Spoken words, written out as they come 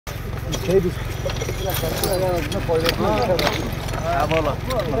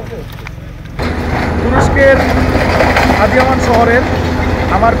তুরস্কের আদিয়ামান শহরের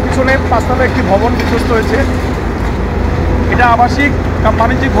আমার পিছনে পাঁচতলা একটি ভবন বিধ্বস্ত হয়েছে। এটা আবাসিক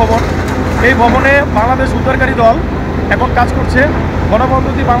বাণিজ্যিক ভবন। এই ভবনে বাংলাদেশ উদ্ধারকারী দল এখন কাজ করছে।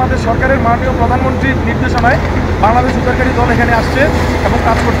 গণপ্রজাতন্ত্রী বাংলাদেশ সরকারের মাননীয় প্রধানমন্ত্রীর নির্দেশনায় বাংলাদেশ উদ্ধারকারী দল এখানে আসছে এবং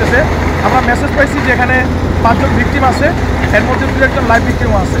কাজ করতেছে। আমরা মেসেজ পাইছি যে এখানে 5 জন ভিকটিম আছে, এর মধ্যে 2 একজন লাইভ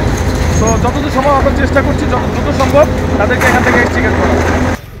ভিকটিমও আছে। তো যতদূর সম্ভব আমরা চেষ্টা করছি যত দ্রুত সম্ভব তাদেরকে এখান থেকে এক্সট্রিকেট করা।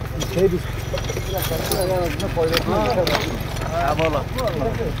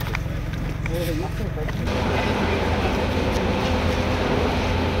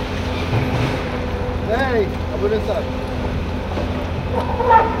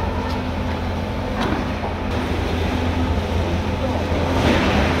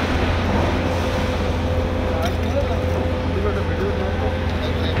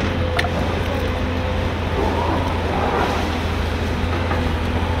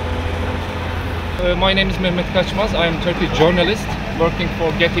 My name is Mehmet Kaçmaz. I am a Turkish journalist working for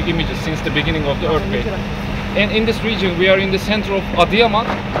Getty Images since the beginning of the earthquake. And in this region, we are in the center of Adıyaman.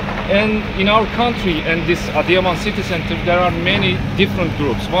 And in our country and this Adıyaman city center, there are many different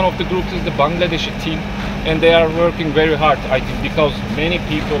groups. One of the groups is the Bangladeshi team, and they are working very hard, I think, because many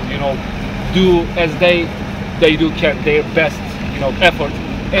people, do as they do their best, effort.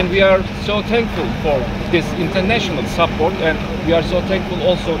 And we are so thankful for this international support, and we are so thankful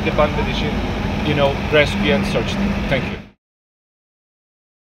also the Bangladeshi rescue and search team. Thank you.